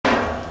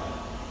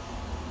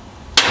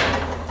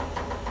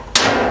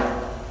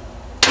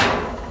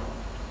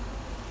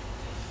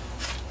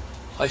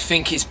I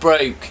think it's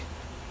broke.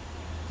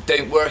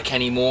 Don't work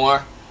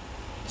anymore.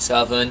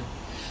 7.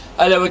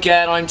 Hello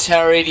again, I'm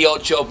Terry, the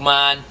Odd Job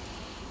Man.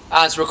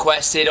 As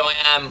requested, I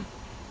am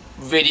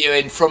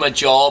videoing from a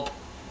job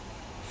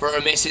for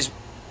a Mrs.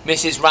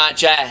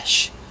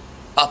 Rajesh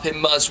up in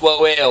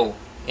Muswell Hill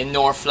in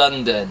North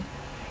London.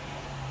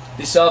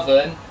 This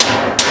oven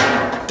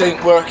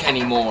don't work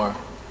anymore.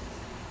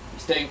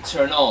 It don't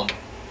turn on.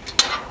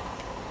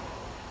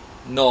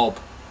 Knob.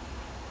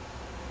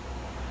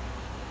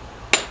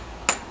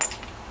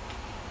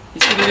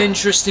 It's been an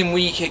interesting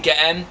week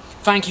again.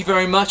 Thank you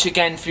very much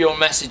again for your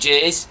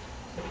messages.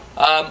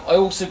 I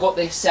also got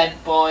this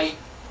sent by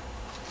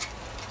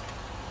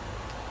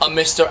a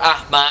Mr.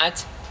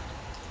 Ahmad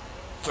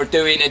for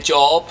doing a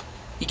job.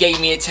 He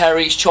gave me a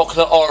Terry's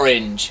chocolate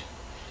orange.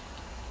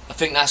 I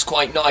think that's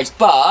quite nice.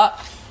 But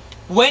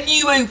when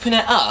you open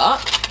it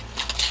up,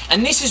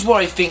 and this is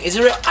what I think is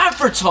an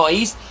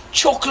advertised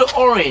chocolate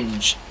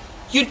orange,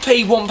 you'd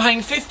pay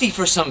 £1.50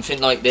 for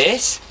something like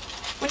this.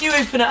 When you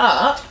open it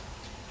up,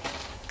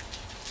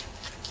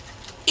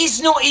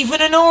 it's not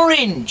even an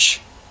orange.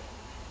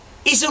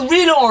 It's a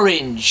real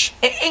orange.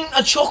 It ain't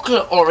a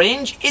chocolate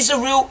orange. It's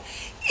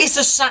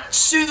a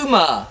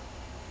Satsuma.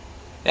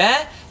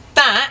 Yeah?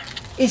 That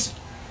is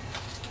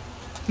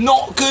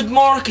not good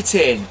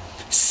marketing.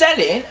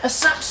 Selling a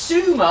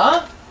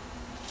Satsuma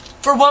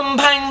for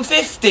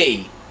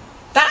 £1.50.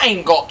 That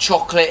ain't got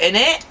chocolate in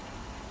it.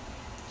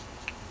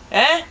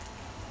 Yeah?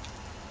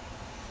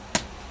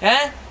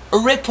 Yeah? A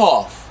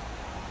rip-off.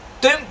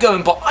 Don't go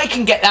and buy. I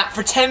can get that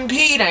for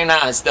 10p down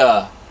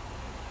Asda.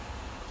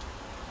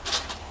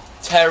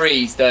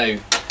 Terry's though.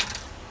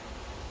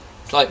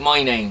 It's like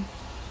my name.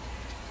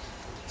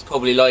 It's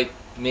probably like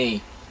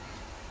me.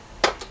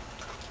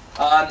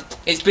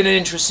 It's been an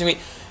interesting week.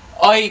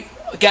 I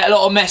get a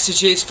lot of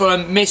messages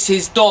from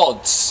Mrs.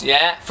 Dodds,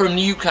 yeah, from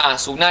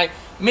Newcastle. Now,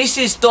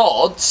 Mrs.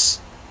 Dodds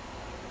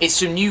is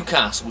from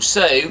Newcastle,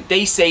 so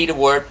they say the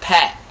word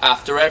pet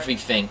after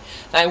everything.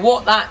 Now,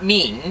 what that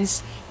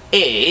means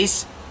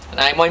is,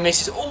 now my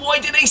missus, oh, why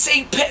did they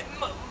say pet?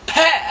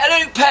 Pet,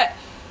 hello pet.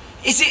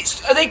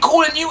 Are they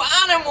calling you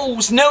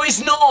animals? No, it's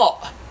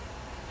not.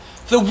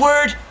 The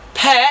word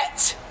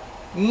pet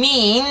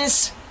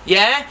means,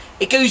 yeah,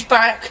 it goes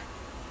back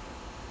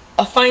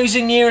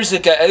 1,000 years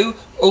ago,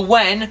 or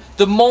when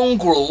the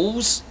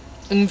mongrels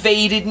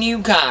invaded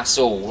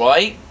Newcastle,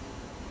 right?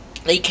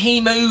 They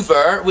came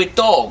over with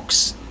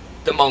dogs,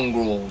 the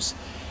mongrels.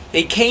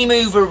 They came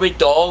over with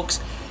dogs,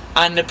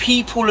 and the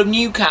people of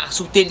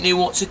Newcastle didn't know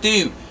what to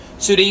do.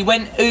 So they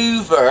went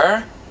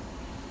over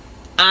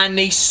and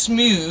they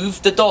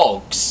smoothed the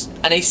dogs.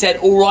 And they said,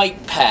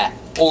 alright pet,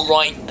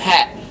 alright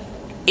pet.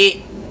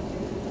 It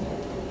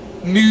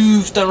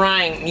moved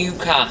around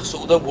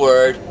Newcastle, the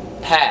word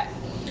pet.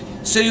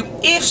 So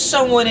if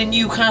someone in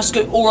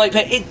Newcastle go, alright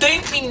pet, it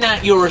don't mean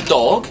that you're a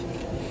dog.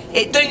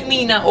 It don't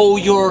mean that, oh,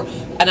 you're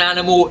an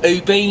animal,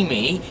 obey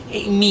me.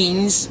 It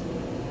means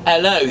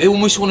hello. They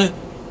almost want to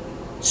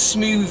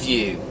smooth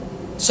you.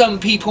 Some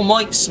people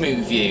might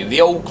smooth you.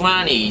 The old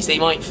grannies, they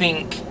might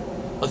think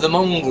of the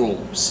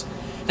mongrels.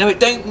 Now it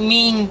don't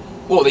mean,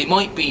 well, they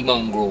might be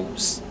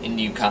mongrels in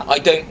Newcastle. I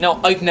don't know.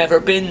 I've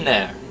never been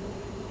there.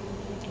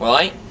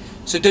 Right?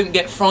 So don't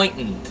get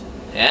frightened,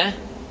 yeah?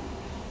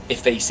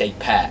 If they say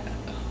pet.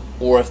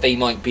 Or if they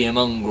might be a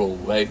mongrel,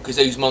 right? Because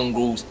those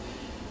mongrels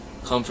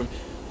come from,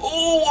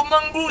 oh, a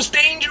mongrel's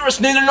dangerous.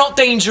 No, they're not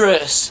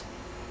dangerous.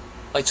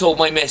 I told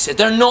my missus,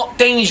 they're not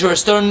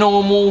dangerous. They're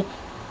normal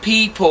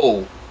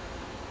people.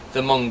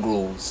 The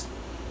mongrels.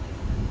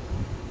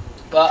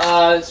 But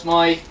it's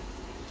my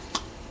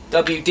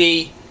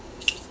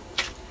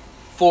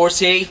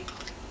WD-40.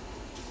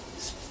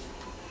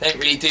 Don't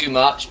really do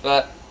much,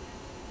 but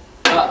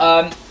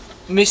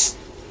Miss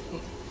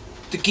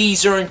the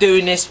geezer I'm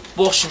doing this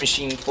washing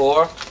machine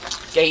for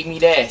gave me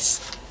this.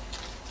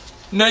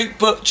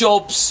 Notebook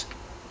Jobs.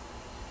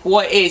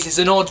 What it is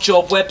an odd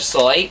job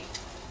website,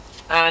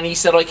 and he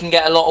said I can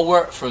get a lot of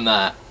work from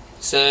that.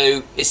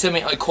 So it's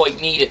something I quite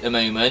need at the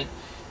moment.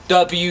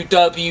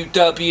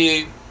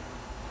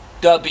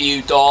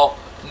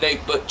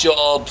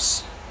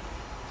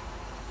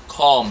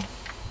 www.notebookjobs.com.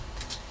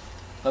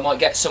 I might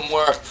get some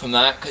work from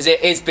that because it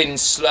has been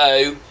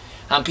slow,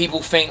 and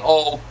people think,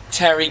 oh,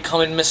 Terry,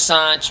 come and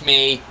massage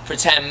me for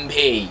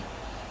 10p.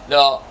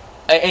 Look,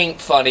 it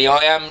ain't funny.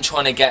 I am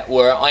trying to get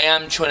work. I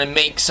am trying to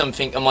make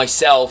something of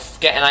myself,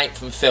 getting out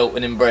from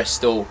Filton in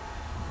Bristol.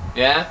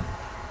 Yeah,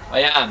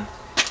 I am.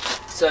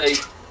 So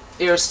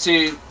here's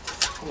to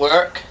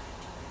work.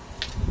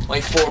 My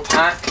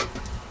 4-pack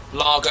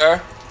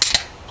lager.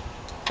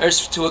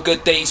 Here's to a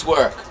good day's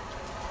work.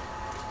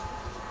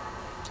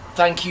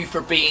 Thank you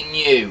for being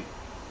you.